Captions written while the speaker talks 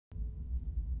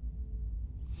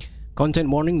Content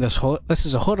warning, this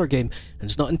is a horror game and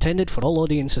is not intended for all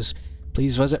audiences.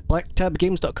 Please visit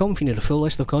blacktabgames.com if you need a full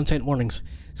list of content warnings.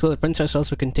 So the Princess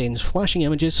also contains flashing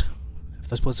images. If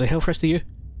this poses a health risk to you,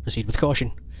 proceed with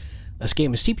caution. This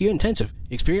game is CPU intensive.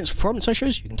 If you experience performance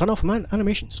issues, you can turn off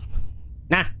animations.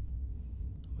 Nah!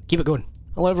 Keep it going.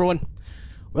 Hello everyone.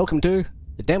 Welcome to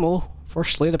the demo for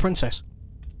Slay the Princess.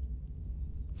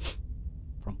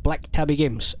 From Black Tabby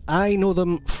Games. I know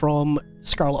them from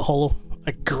Scarlet Hollow.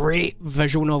 A great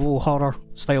visual novel horror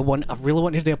style one. I really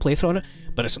wanted to do a playthrough on it,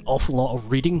 but it's an awful lot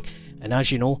of reading, and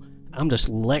as you know, I'm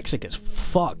dyslexic as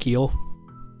fuck, yo.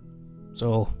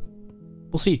 So,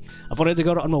 we'll see. I've already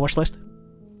got it on my wish list.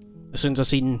 As soon as I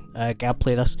seen Gab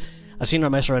play this, I seen her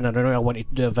mess around and I knew I wanted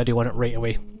to do a video on it right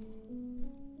away.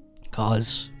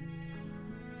 Cause...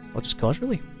 well, just cause,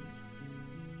 really.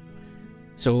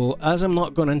 So, as I'm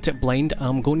not going into it blind,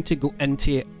 I'm going to go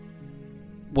into it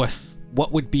with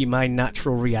what would be my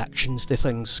natural reactions to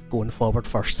things going forward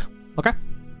first. Okay?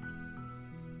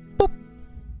 Boop!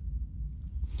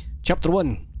 Chapter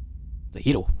 1. The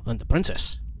Hero and the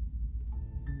Princess.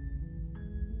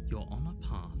 You're on a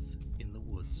path in the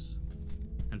woods,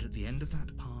 and at the end of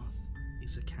that path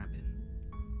is a cabin.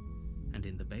 And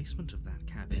in the basement of that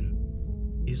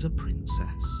cabin is a princess.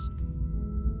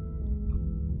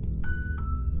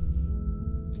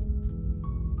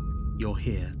 You're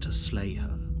here to slay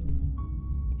her.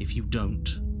 If you don't,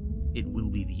 it will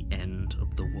be the end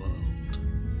of the world.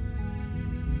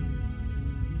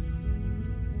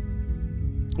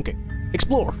 Okay.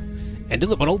 Explore. End of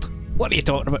the world? What are you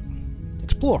talking about?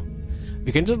 Explore.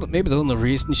 You consider that maybe the only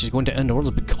reason she's going to end the world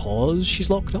is because she's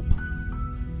locked up?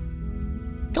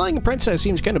 Killing a princess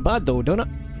seems kind of bad though, don't it?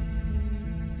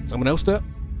 Someone else do it?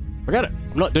 Forget it.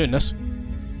 I'm not doing this.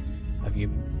 Have you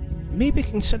maybe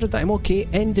considered that I'm okay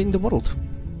ending the world?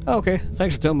 Okay,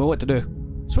 thanks for telling me what to do.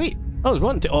 Sweet! I was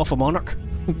wanting to off a monarch.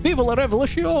 Viva la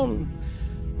revolution!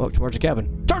 Walk towards the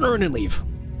cabin. Turn around and leave.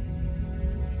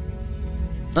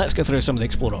 Let's go through some of the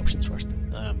explore options first.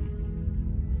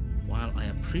 While I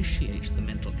appreciate the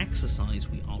mental exercise,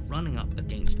 we are running up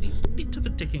against a bit of a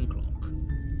ticking clock.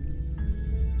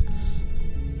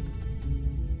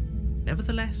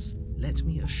 Nevertheless, let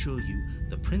me assure you,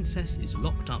 the princess is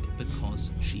locked up because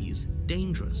she's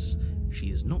dangerous. She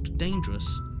is not dangerous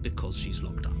because she's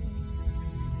locked up.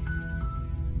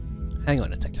 Hang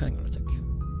on a tick, hang on a tick.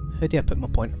 How do I put my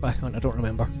pointer back on? I don't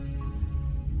remember.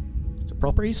 Is it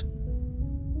properties?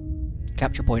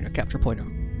 Capture pointer, capture pointer.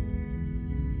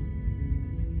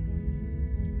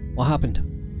 What happened?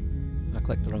 I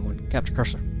clicked the wrong one. Capture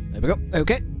cursor. There we go.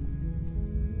 Okay.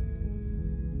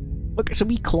 Look, it's a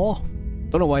wee claw.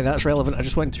 Don't know why that's relevant, I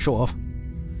just wanted to show off.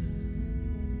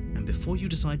 And before you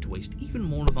decide to waste even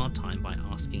more of our time by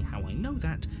asking how I know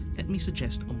that, let me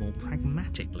suggest a more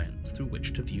pragmatic lens through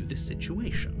which to view this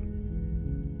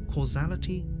situation.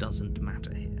 Causality doesn't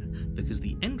matter here, because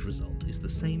the end result is the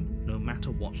same no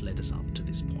matter what led us up to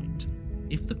this point.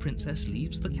 If the princess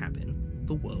leaves the cabin,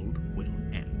 the world will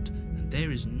end, and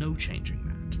there is no changing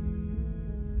that.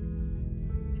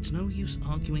 It's no use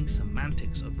arguing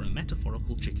semantics over a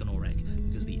metaphorical chicken or egg,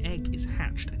 because the egg is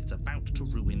hatched and it's about to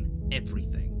ruin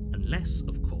everything. Unless,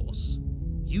 of course,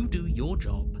 you do your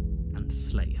job and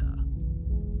slay her.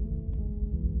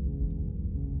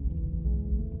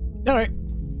 Alright.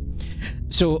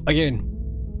 So, again,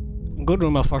 I'm going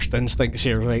with my first instincts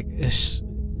here, right? It's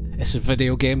a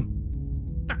video game.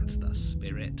 That's the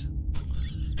spirit.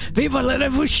 Viva la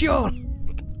revolution!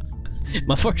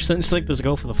 My first instinct is to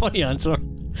go for the funny answer,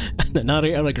 and the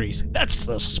narrator agrees. That's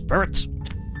the spirit!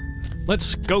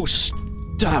 Let's go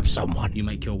stab someone! You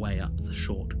make your way up the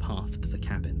short path to the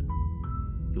cabin.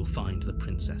 You'll find the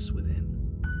princess within.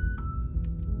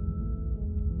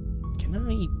 Can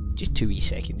I... just 2 wee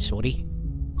seconds, sorry.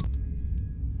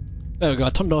 There we go, I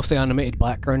turned off the animated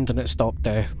background and it stopped,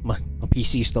 my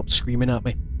PC stopped screaming at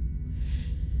me.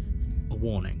 A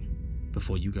warning,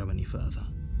 before you go any further.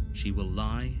 She will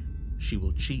lie, she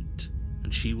will cheat,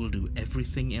 and she will do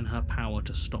everything in her power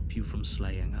to stop you from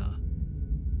slaying her.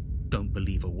 Don't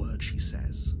believe a word she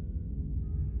says.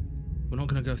 We're not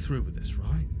going to go through with this,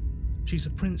 right? She's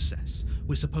a princess.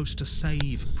 We're supposed to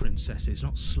save princesses,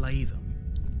 not slay them.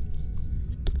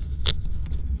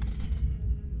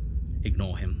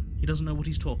 Ignore him. He doesn't know what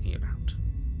he's talking about.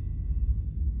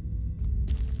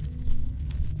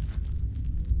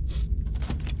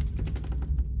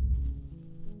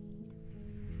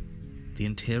 The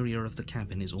interior of the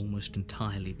cabin is almost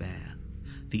entirely bare.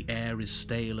 The air is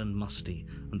stale and musty,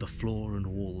 and the floor and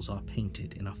walls are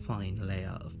painted in a fine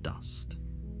layer of dust.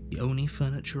 The only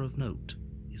furniture of note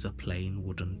is a plain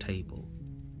wooden table.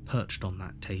 Perched on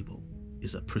that table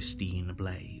is a pristine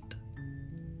blade.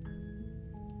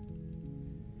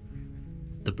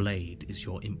 The blade is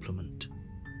your implement.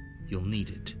 You'll need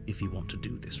it if you want to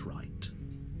do this right.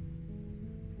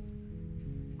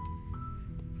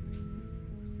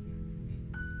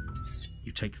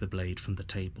 You take the blade from the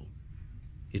table.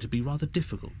 It'd be rather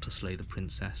difficult to slay the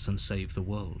princess and save the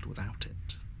world without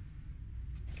it.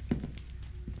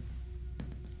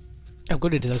 I'm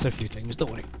going to do this a few times,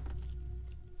 don't worry.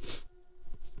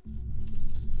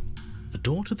 The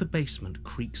door to the basement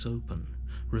creaks open,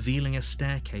 revealing a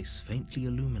staircase faintly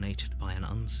illuminated by an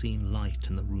unseen light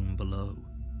in the room below.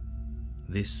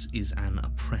 This is an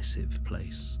oppressive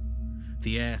place.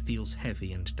 The air feels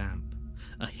heavy and damp,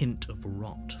 a hint of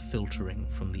rot filtering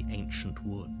from the ancient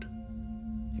wood.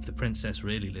 If the princess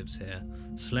really lives here,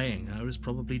 slaying her is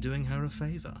probably doing her a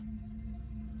favour.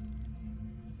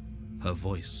 Her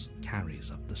voice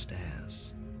carries up the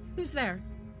stairs. Who's there?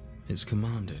 It's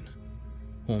commanding.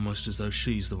 Almost as though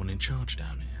she's the one in charge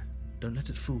down here. Don't let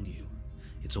it fool you.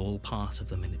 It's all part of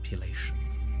the manipulation.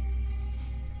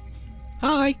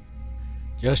 Hi!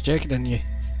 Just checking on you.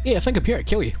 Yeah, I think I'm here to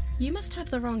kill you. You must have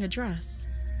the wrong address.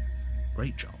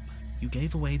 Great job. You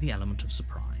gave away the element of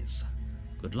surprise.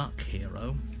 Good luck,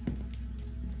 hero.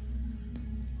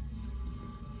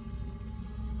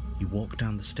 You walk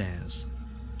down the stairs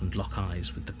and lock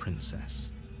eyes with the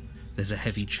princess. There's a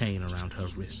heavy chain around her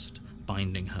wrist,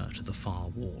 binding her to the far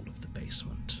wall of the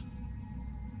basement.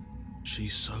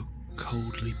 She's so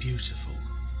coldly beautiful.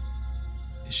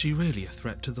 Is she really a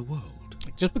threat to the world?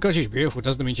 Just because she's beautiful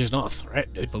doesn't mean she's not a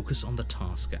threat, dude. Focus on the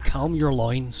task at hand. Calm your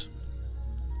loins.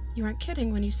 You weren't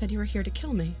kidding when you said you were here to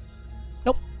kill me.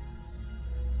 Nope.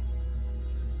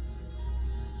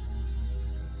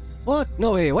 What?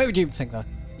 No way, why would you even think that?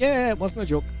 Yeah, it wasn't a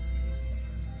joke.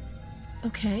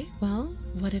 Okay, well,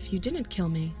 what if you didn't kill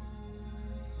me?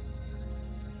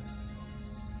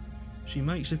 She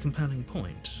makes a compelling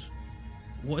point.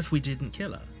 What if we didn't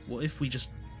kill her? What if we just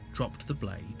dropped the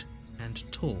blade and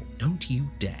talked? Don't you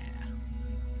dare.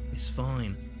 It's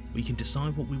fine. We can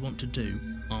decide what we want to do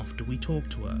after we talk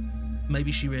to her.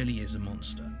 Maybe she really is a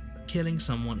monster, but killing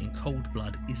someone in cold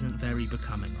blood isn't very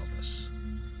becoming of us.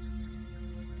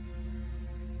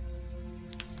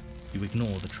 You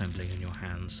ignore the trembling in your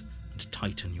hands and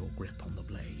tighten your grip on the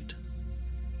blade.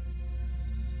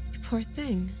 You poor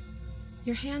thing.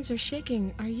 Your hands are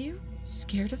shaking. Are you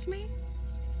scared of me?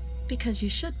 Because you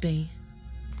should be.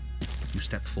 You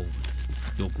step forward,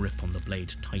 your grip on the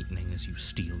blade tightening as you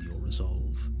steel your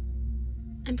resolve.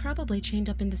 I'm probably chained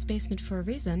up in this basement for a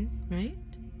reason, right?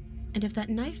 And if that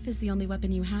knife is the only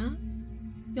weapon you have,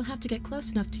 you'll have to get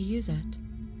close enough to use it.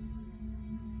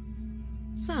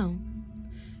 So,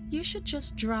 you should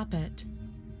just drop it.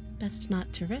 Best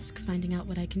not to risk finding out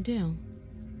what I can do.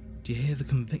 Do you hear the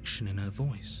conviction in her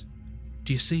voice?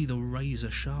 Do you see the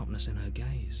razor sharpness in her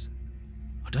gaze?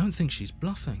 I don't think she's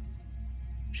bluffing.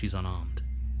 She's unarmed.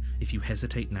 If you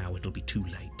hesitate now, it'll be too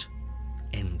late.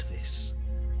 End this.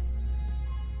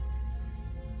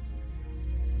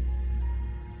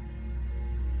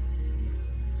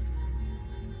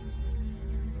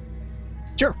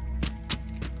 Sure.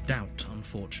 Doubt,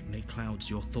 unfortunately, clouds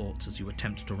your thoughts as you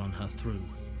attempt to run her through.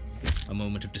 A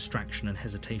moment of distraction and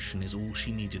hesitation is all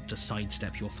she needed to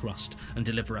sidestep your thrust and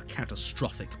deliver a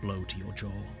catastrophic blow to your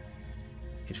jaw.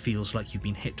 It feels like you've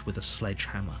been hit with a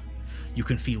sledgehammer. You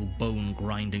can feel bone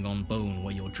grinding on bone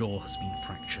where your jaw has been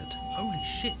fractured. Holy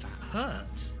shit, that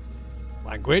hurts!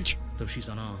 Language. Though she's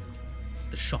unarmed,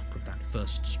 the shock of that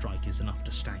first strike is enough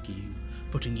to stagger you,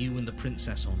 putting you and the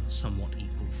princess on somewhat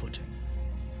equal footing.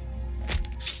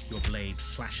 Your blade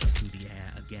slashes through the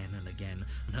air again and again,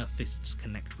 and her fists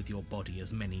connect with your body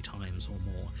as many times or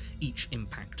more, each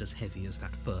impact as heavy as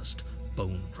that first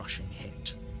bone-crushing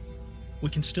hit. We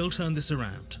can still turn this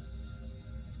around.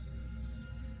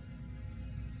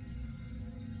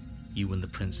 You and the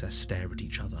princess stare at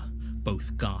each other,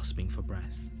 both gasping for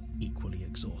breath, equally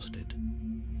exhausted.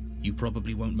 You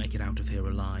probably won't make it out of here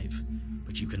alive,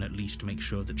 but you can at least make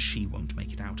sure that she won't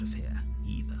make it out of here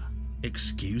either.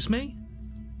 Excuse me?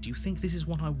 Do you think this is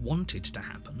what I wanted to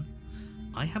happen?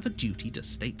 I have a duty to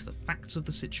state the facts of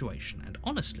the situation, and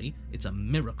honestly, it's a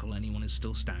miracle anyone is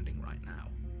still standing right now.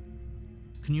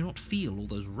 Can you not feel all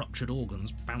those ruptured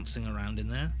organs bouncing around in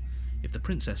there? If the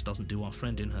princess doesn't do our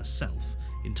friend in herself,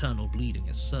 internal bleeding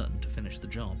is certain to finish the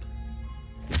job.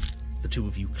 The two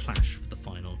of you clash for the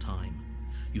final time.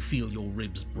 You feel your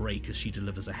ribs break as she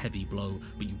delivers a heavy blow,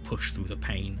 but you push through the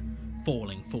pain,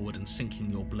 falling forward and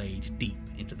sinking your blade deep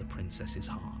into the princess's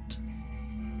heart.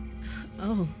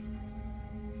 Oh.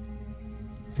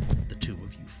 The two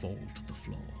of you fall to the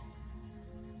floor.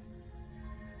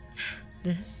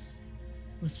 This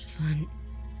was fun.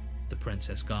 The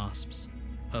princess gasps.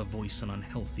 her voice an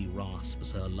unhealthy rasp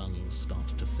as her lungs start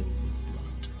to fill with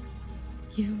blood.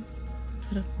 You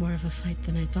put up more of a fight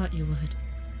than I thought you would,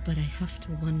 but I have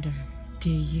to wonder, do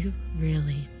you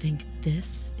really think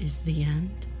this is the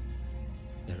end?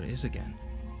 There it is again.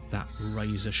 That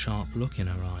razor-sharp look in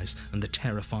her eyes and the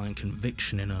terrifying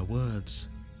conviction in her words.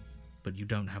 But you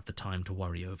don't have the time to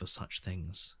worry over such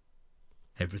things.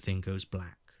 Everything goes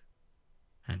black,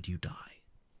 and you die.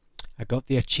 I got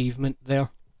the achievement there.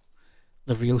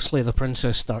 The real Slay the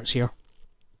Princess starts here.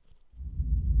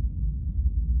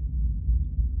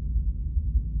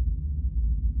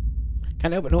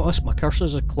 Can't help but notice my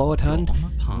cursor's a clawed hand.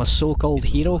 My so-called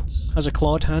hero has a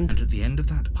clawed hand. And at the end of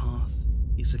that path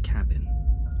is a cabin.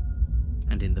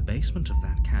 And in the basement of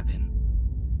that cabin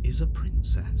is a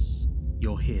princess.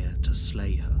 You're here to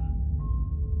slay her.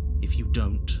 If you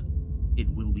don't, it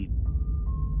will be...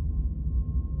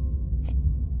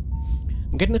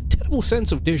 I'm getting a terrible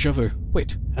sense of deja vu.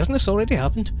 Wait, hasn't this already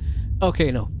happened?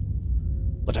 Okay, no.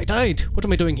 But I died. What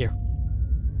am I doing here?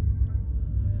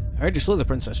 I already slew the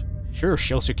princess. Sure,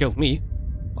 she also killed me.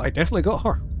 But I definitely got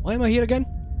her. Why am I here again?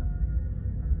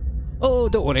 Oh,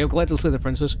 don't worry, I'm glad to slay the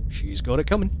princess. She's got it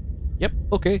coming. Yep,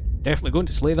 okay, definitely going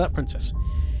to slay that princess.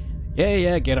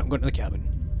 Yeah, get it, I'm going to the cabin.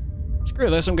 Screw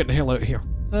this, I'm getting the hell out of here.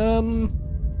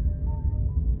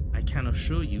 I can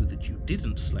assure you that you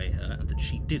didn't slay her and that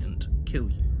she didn't kill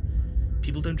you.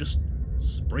 People don't just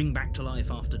spring back to life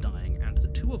after dying, and the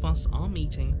two of us are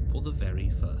meeting for the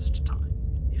very first time.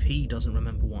 If he doesn't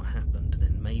remember what happened,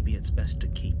 then maybe it's best to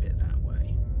keep it that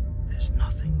way. There's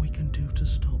nothing we can do to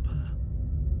stop her.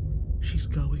 She's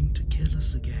going to kill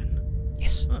us again.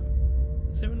 Yes. Oh,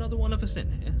 is there another one of us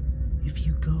in here? If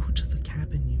you go to the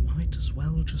cabin, you might as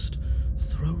well just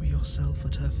throw yourself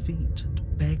at her feet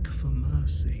and beg for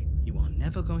mercy. You are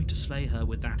never going to slay her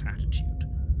with that attitude.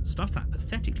 Stuff that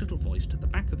pathetic little voice to the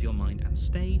back of your mind and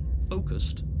stay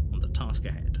focused on the task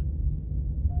ahead.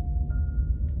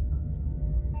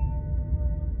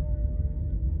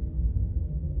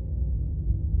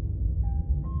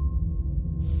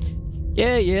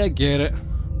 Yeah, get it.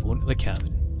 I'm going to the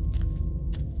cabin.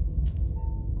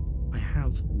 I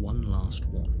have one last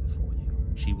warning for you.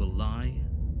 She will lie,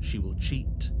 she will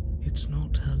cheat. It's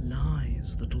not her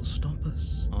lies that'll stop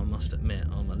us. I must admit,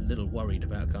 I'm a little worried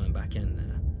about going back in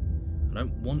there. I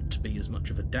don't want to be as much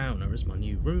of a downer as my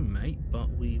new roommate, but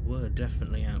we were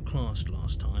definitely outclassed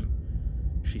last time.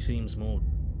 She seems more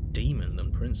demon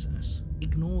than princess.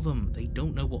 Ignore them, they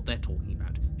don't know what they're talking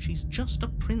about. She's just a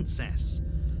princess.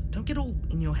 Don't get all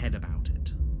in your head about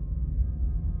it.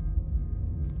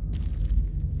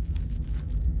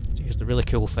 So here's the really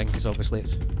cool thing, because obviously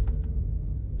it's...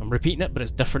 I'm repeating it, but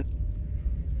it's different.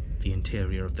 The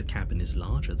interior of the cabin is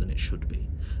larger than it should be.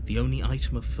 The only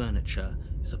item of furniture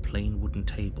is a plain wooden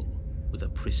table with a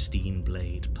pristine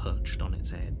blade perched on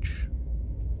its edge.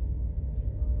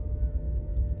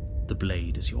 The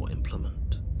blade is your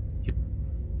implement.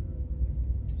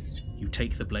 You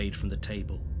take the blade from the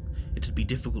table. It'd be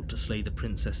difficult to slay the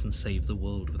princess and save the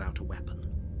world without a weapon.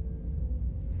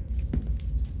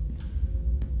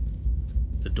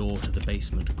 The door to the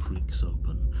basement creaks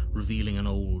open, revealing an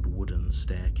old wooden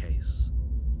staircase.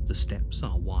 The steps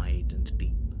are wide and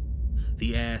deep.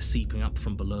 The air seeping up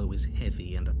from below is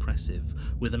heavy and oppressive,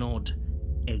 with an odd,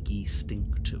 eggy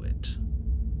stink to it.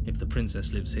 If the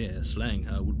princess lives here, slaying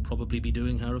her would probably be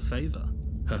doing her a favour.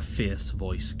 Her fierce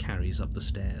voice carries up the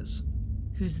stairs.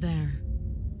 Who's there?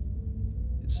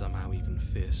 It's somehow even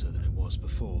fiercer than it was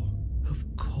before. Of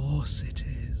course it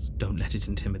is. Don't let it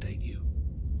intimidate you.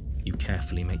 You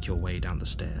carefully make your way down the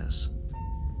stairs.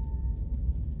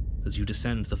 As you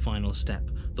descend the final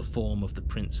step, the form of the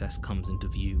princess comes into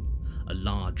view, a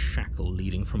large shackle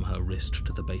leading from her wrist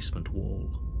to the basement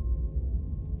wall.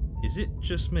 Is it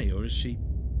just me, or is she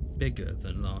bigger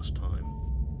than last time?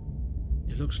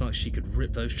 It looks like she could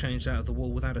rip those chains out of the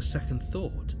wall without a second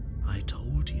thought. I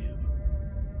told you.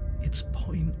 It's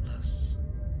pointless.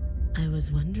 I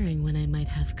was wondering when I might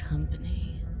have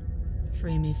company.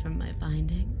 Free me from my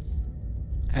bindings.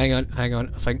 Hang on.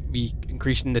 I think me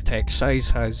increasing the text size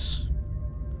has...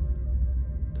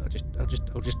 I'll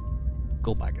just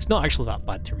go back. It's not actually that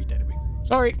bad to read anyway.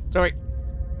 Sorry.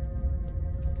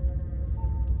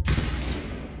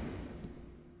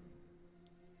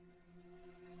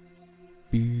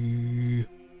 Boo.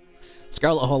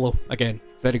 Scarlet Hollow, again,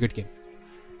 very good game.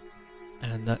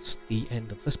 And that's the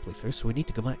end of this playthrough, so we need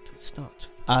to go back to the start.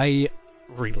 I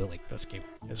really like this game.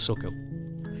 It's so cool.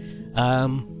 I'll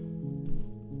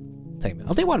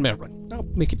do 1 minute run. I'll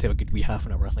make it to a good wee half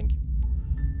an hour, I think.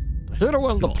 The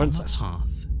world of princess. On a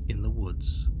path in the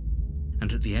woods,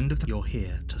 and at the end of that, you're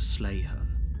here to slay her.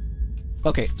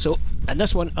 Okay, so in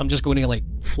this one, I'm just going to like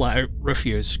flat out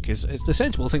refuse because it's the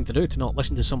sensible thing to do to not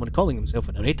listen to someone calling himself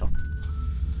a narrator.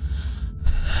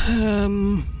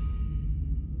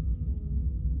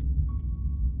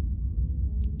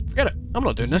 Forget it. I'm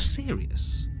not doing this.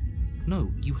 Serious?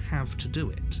 No, you have to do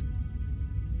it.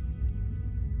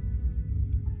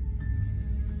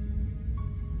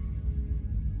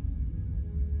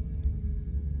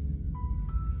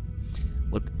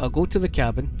 Look, I'll go to the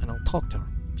cabin and I'll talk to her.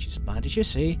 If she's as bad as you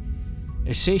say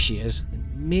she is, then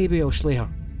maybe I'll slay her.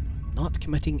 I'm not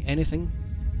committing anything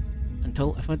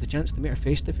until I've had the chance to meet her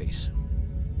face to face.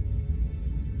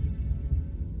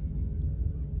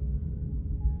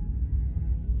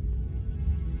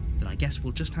 Then I guess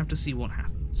we'll just have to see what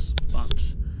happens. But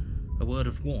a word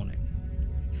of warning.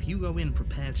 If you go in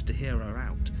prepared to hear her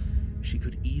out, she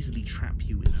could easily trap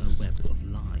you in her web of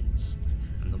lies.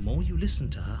 And the more you listen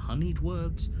to her honeyed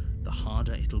words, the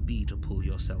harder it'll be to pull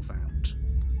yourself out.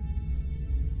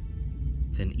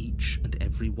 Then each and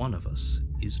every one of us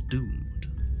is doomed.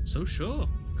 So sure,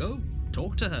 go,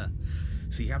 talk to her.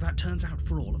 See how that turns out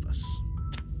for all of us.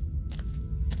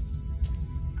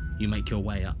 You make your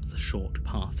way up the short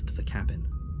path to the cabin.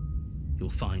 You'll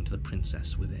find the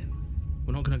princess within.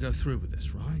 We're not going to go through with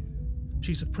this, right?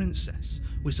 She's a princess.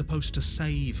 We're supposed to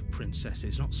save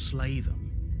princesses, not slay them.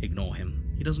 Ignore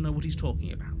him. He doesn't know what he's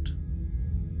talking about.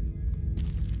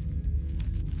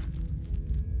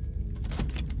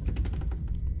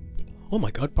 Oh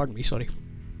my god, pardon me, sorry.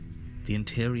 The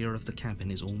interior of the cabin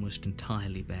is almost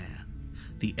entirely bare.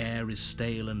 The air is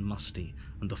stale and musty,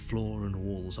 and the floor and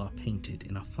walls are painted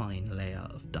in a fine layer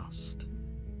of dust.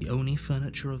 The only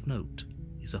furniture of note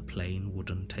is a plain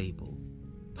wooden table.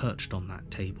 Perched on that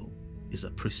table is a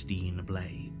pristine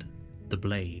blade. The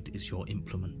blade is your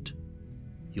implement.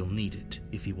 You'll need it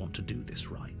if you want to do this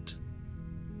right.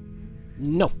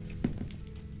 No.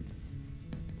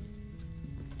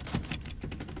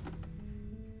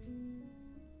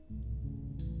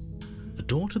 The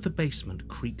door to the basement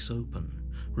creaks open,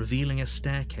 revealing a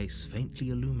staircase faintly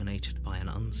illuminated by an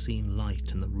unseen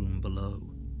light in the room below.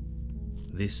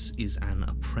 This is an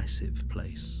oppressive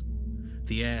place.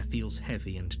 The air feels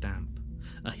heavy and damp,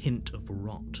 a hint of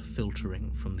rot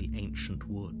filtering from the ancient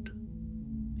wood.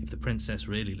 If the princess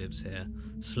really lives here,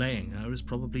 slaying her is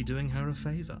probably doing her a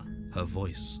favour. Her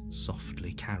voice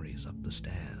softly carries up the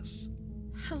stairs.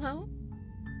 Hello?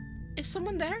 Is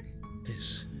someone there?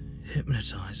 It's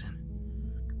hypnotising.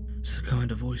 It's the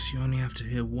kind of voice you only have to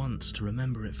hear once to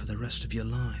remember it for the rest of your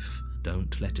life.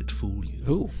 Don't let it fool you.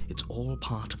 Ooh. It's all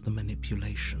part of the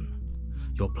manipulation.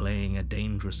 You're playing a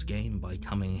dangerous game by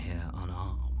coming here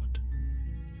unarmed.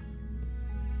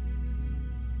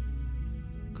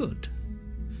 Good.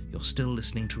 You're still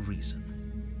listening to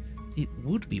reason. It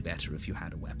would be better if you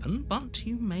had a weapon, but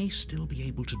you may still be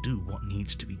able to do what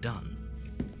needs to be done.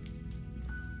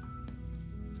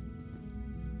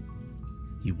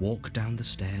 You walk down the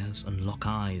stairs and lock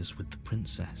eyes with the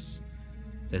princess.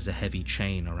 There's a heavy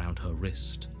chain around her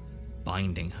wrist,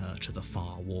 binding her to the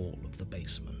far wall of the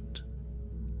basement.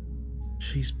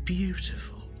 She's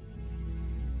beautiful.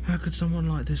 How could someone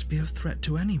like this be a threat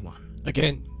to anyone?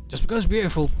 Again, just because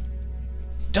beautiful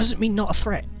doesn't mean not a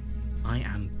threat. I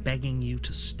am begging you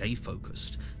to stay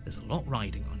focused. There's a lot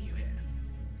riding on you here.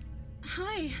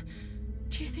 Hi.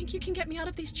 Do you think you can get me out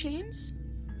of these chains?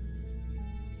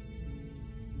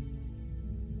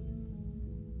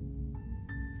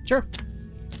 Sure.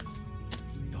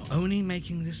 You're only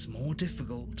making this more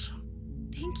difficult.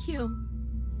 Thank you.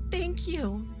 Thank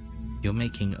you. You're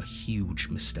making a huge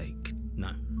mistake.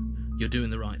 No, you're doing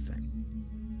the right thing.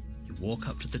 You walk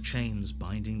up to the chains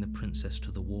binding the princess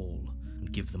to the wall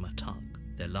and give them a tug.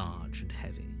 They're large and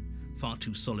heavy, far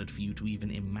too solid for you to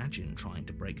even imagine trying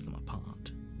to break them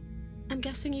apart. I'm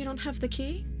guessing you don't have the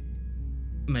key?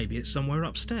 Maybe it's somewhere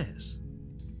upstairs.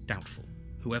 Doubtful.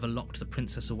 Whoever locked the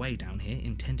princess away down here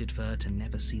intended for her to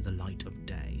never see the light of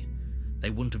day. They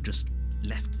wouldn't have just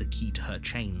left the key to her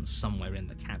chains somewhere in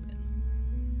the cabin.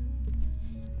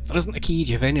 If there isn't a key,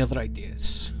 do you have any other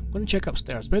ideas? I'm going to check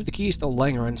upstairs. Maybe the key is still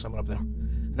lying around somewhere up there.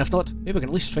 And if not, maybe I can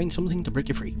at least find something to break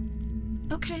you free.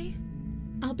 Okay.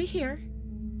 I'll be here.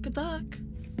 Good luck.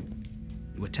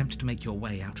 You attempt to make your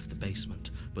way out of the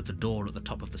basement, but the door at the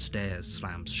top of the stairs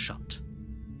slams shut.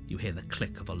 You hear the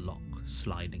click of a lock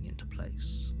sliding into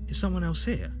place. Is someone else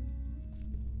here?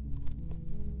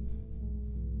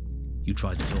 You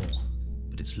try the door,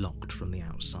 but it's locked from the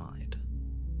outside.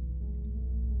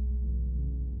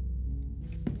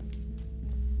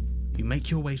 You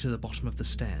make your way to the bottom of the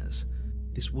stairs.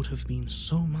 This would have been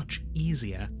so much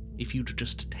easier if you'd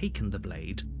just taken the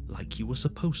blade like you were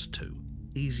supposed to.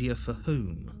 Easier for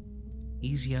whom?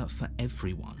 Easier for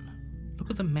everyone. Look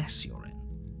at the mess you're in.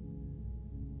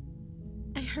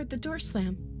 I heard the door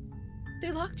slam.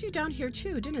 They locked you down here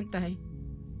too, didn't they?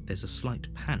 There's a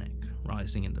slight panic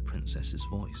rising in the princess's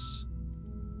voice.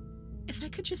 If I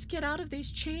could just get out of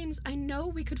these chains, I know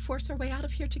we could force our way out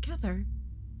of here together.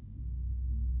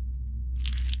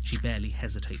 She barely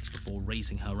hesitates before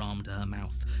raising her arm to her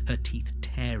mouth, her teeth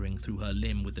tearing through her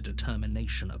limb with the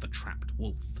determination of a trapped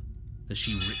wolf. As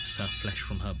she rips her flesh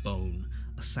from her bone,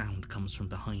 a sound comes from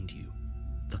behind you,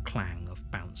 the clang of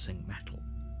bouncing metal.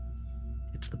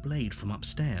 It's the blade from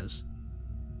upstairs.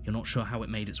 You're not sure how it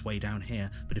made its way down here,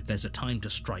 but if there's a time to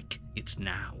strike, it's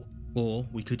now. Or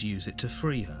we could use it to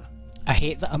free her. I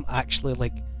hate that I'm actually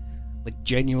like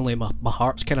genuinely my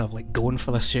heart's kind of like going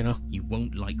for this, you know? You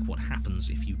won't like what happens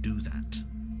if you do that.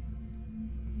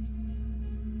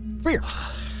 Fear.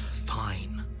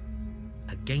 Fine.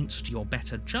 Against your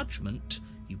better judgment,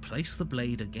 you place the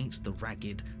blade against the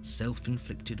ragged,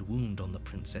 self-inflicted wound on the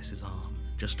princess's arm,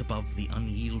 just above the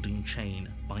unyielding chain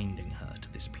binding her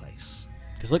to this place.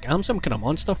 Because look, I'm some kind of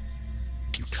monster.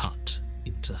 You cut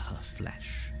into her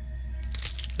flesh.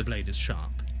 The blade is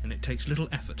sharp, and it takes little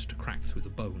effort to crack through the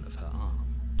bone of her arm.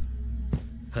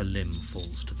 Her limb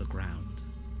falls to the ground,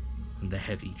 and the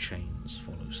heavy chains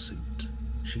follow suit.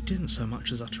 She didn't so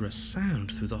much as utter a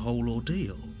sound through the whole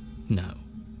ordeal. No,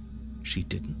 she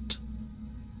didn't.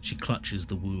 She clutches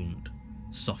the wound,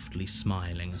 softly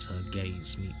smiling as her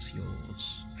gaze meets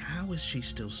yours. How is she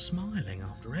still smiling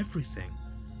after everything?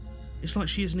 It's like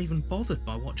she isn't even bothered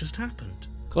by what just happened.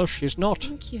 Of course she's not.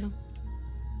 Thank you.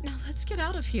 Now let's get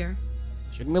out of here.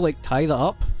 Shouldn't we like tie that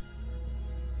up?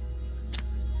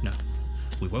 No,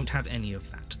 we won't have any of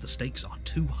that. The stakes are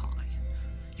too high.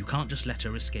 You can't just let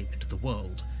her escape into the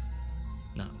world.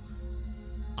 No,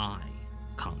 I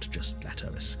can't just let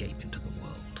her escape into the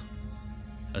world.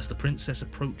 As the princess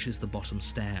approaches the bottom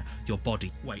stair, your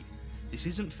body... Wait, this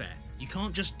isn't fair. You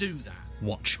can't just do that.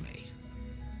 Watch me.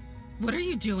 What are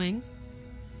you doing?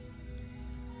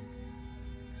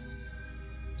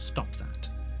 Stop that.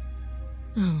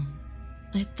 Oh,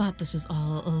 I thought this was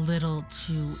all a little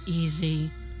too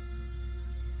easy.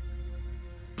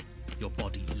 Your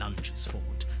body lunges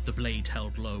forward, the blade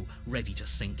held low, ready to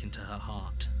sink into her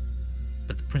heart.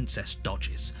 But the princess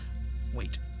dodges.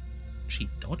 Wait, she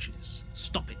dodges?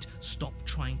 Stop it. Stop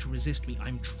trying to resist me.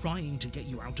 I'm trying to get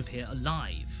you out of here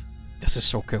alive. This is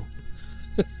so cool.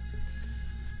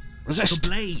 Resist! The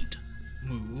blade!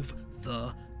 Move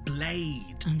the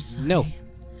blade! I'm sorry. No.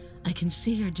 I can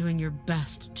see you're doing your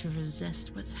best to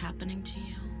resist what's happening to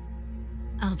you.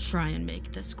 I'll try and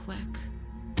make this quick.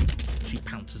 She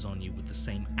pounces on you with the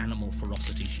same animal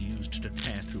ferocity she used to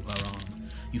tear through her arm.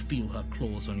 You feel her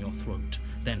claws on your throat,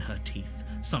 then her teeth,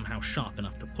 somehow sharp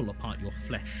enough to pull apart your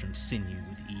flesh and sinew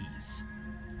with ease.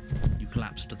 You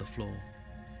collapse to the floor,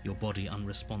 your body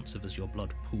unresponsive as your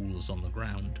blood pools on the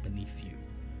ground beneath you.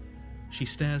 She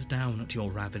stares down at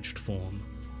your ravaged form,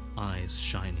 eyes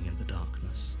shining in the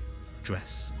darkness,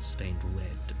 dress stained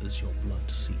red as your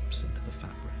blood seeps into the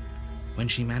fabric. When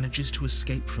she manages to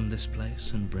escape from this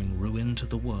place and bring ruin to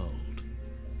the world,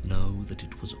 know that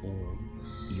it was all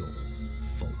your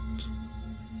fault.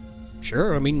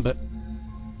 Sure, I mean, but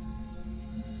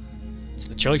it's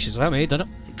the choices I made, isn't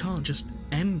it? It can't just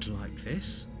end like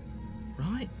this,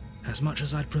 right? As much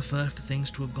as I'd prefer for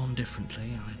things to have gone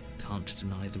differently, I can't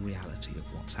deny the reality of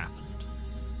what's happened.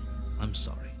 I'm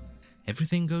sorry.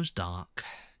 Everything goes dark,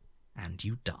 and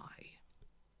you die.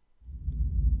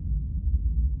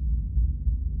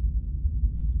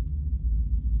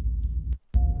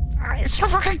 It's so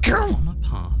fucking cool! On a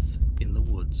path in the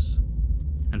woods,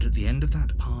 and at the end of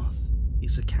that path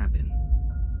is a cabin.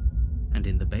 And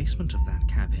in the basement of that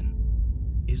cabin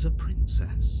is a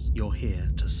princess. You're here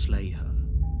to slay her.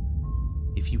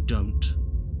 If you don't,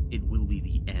 it will be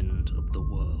the end of the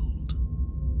world.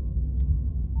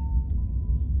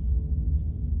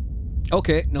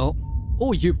 Okay, no.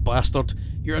 Oh, you bastard.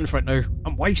 You're in for it now.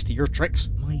 I'm wise to your tricks.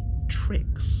 My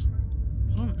tricks?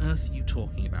 What on earth are you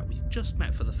talking about? We've just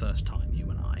met for the first time, you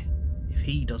and I. If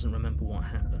he doesn't remember what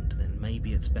happened, then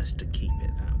maybe it's best to keep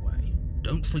it that way.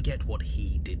 Don't forget what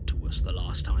he did to us the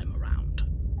last time around.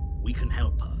 We can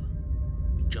help her.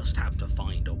 We just have to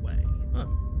find a way.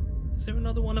 Oh, is there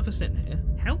another one of us in here?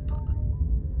 Help her?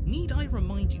 Need I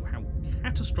remind you how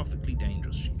catastrophically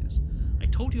dangerous she is? I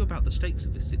told you about the stakes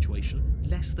of this situation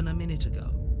less than a minute ago.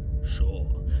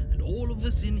 Sure, and all of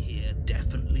us in here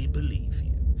definitely believe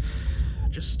you.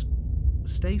 Just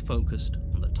stay focused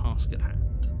on the task at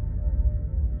hand.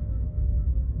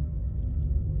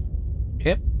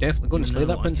 Yep, definitely going to slay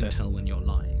that princess. I can tell when you're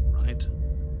lying, right?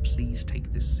 Please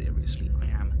take this seriously. I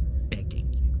am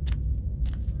begging you.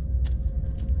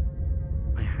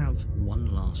 have one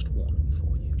last warning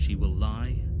for you. She will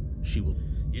lie. She will...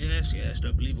 Yes,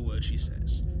 don't believe a word she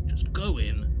says. Just go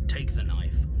in, take the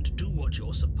knife, and do what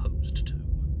you're supposed to.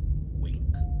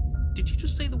 Wink. Did you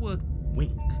just say the word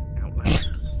wink out loud?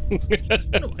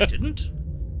 No, I didn't.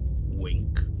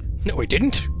 Wink. No, I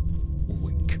didn't.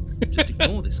 Wink. Just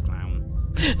ignore this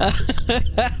clown.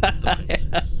 The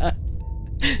princess.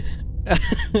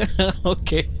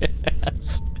 Okay.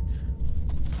 Yes.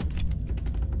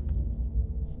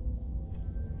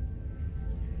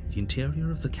 The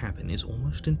interior of the cabin is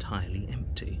almost entirely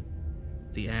empty.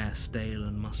 The air stale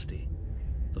and musty,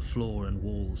 the floor and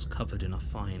walls covered in a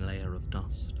fine layer of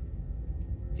dust.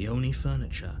 The only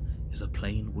furniture is a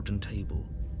plain wooden table.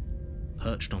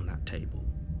 Perched on that table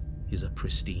is a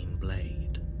pristine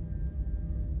blade.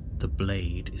 The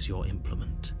blade is your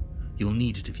implement. You'll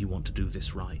need it if you want to do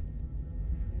this right.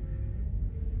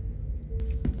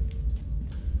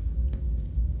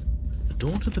 The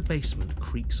door to the basement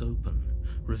creaks open,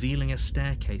 revealing a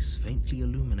staircase faintly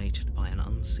illuminated by an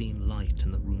unseen light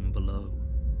in the room below.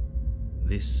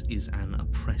 This is an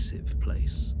oppressive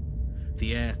place.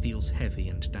 The air feels heavy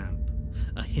and damp,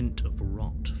 a hint of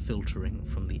rot filtering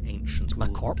from the ancient My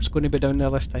wood. corpse going to be down there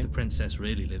this The time. princess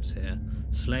really lives here,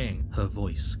 slaying. Her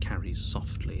voice carries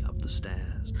softly up the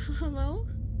stairs. Hello?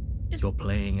 You're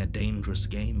playing a dangerous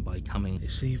game by coming.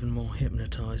 It's even more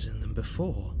hypnotizing than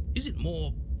before. Is it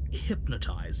more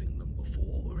hypnotizing than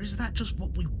before, or is that just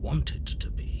what we want it to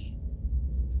be?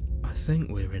 I think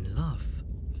we're in love.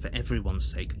 For everyone's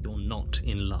sake, you're not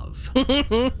in love.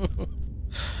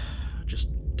 Just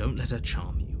don't let her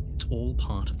charm you. It's all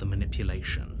part of the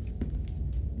manipulation.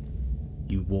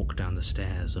 You walk down the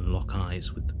stairs and lock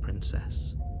eyes with the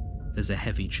princess. There's a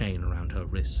heavy chain around her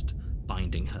wrist,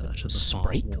 binding her to the far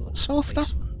Sprite wall of the softer?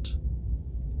 basement.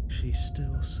 She's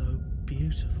still so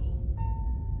beautiful.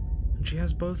 And she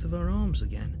has both of her arms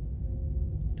again.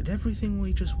 Did everything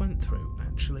we just went through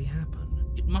actually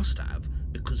happen? It must have,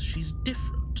 because she's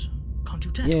different. Can't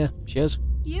you tell? Yeah, she is.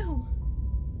 You.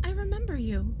 I remember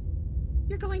you.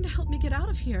 You're going to help me get out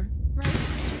of here, right?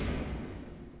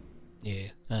 Yeah,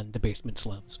 and the basement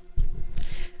slams.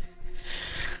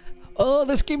 Oh,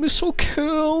 this game is so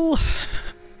cool!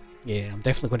 Yeah, I'm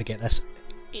definitely going to get this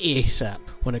ASAP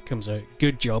when it comes out.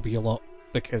 Good job, you lot,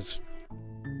 because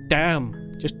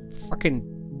damn, just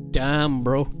fucking damn,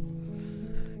 bro.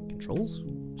 Controls?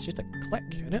 It's just a click,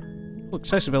 isn't it? Oh,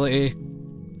 accessibility.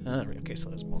 Ah, right, okay, so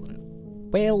that's more than it.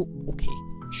 Well, okay,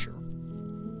 sure.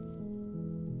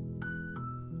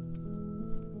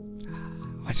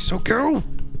 That's so cool!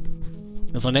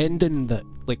 There's an ending that,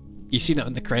 like, you seen it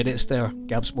in the credits there.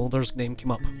 Gab Smolder's name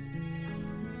came up.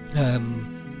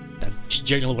 She's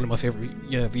generally one of my favourite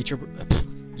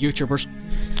YouTubers.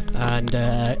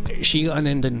 And she got an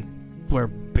ending where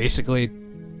basically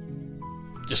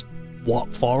just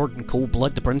walked forward in cold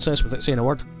blood the princess without saying a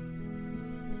word.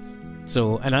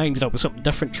 So, and I ended up with something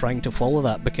different trying to follow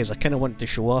that because I kind of wanted to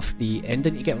show off the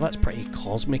ending you get. Well, that's pretty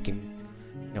cosmic and,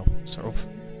 you know, sort of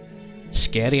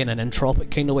scary in an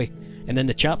entropic kind of way. And then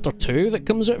the chapter 2 that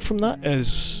comes out from that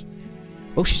is...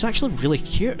 well, she's actually really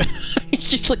cute.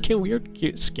 She's like a weird,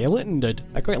 cute skeleton dude.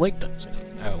 I quite liked it. So,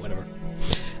 oh, whatever.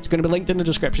 It's going to be linked in the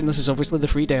description. This is obviously the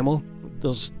free demo.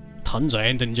 There's tons of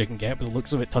endings you can get, by the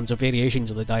looks of it, tons of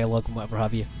variations of the dialogue and whatever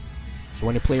have you. If you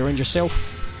want to play around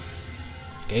yourself,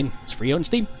 again, it's free on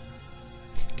Steam.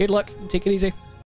 Good luck, take it easy.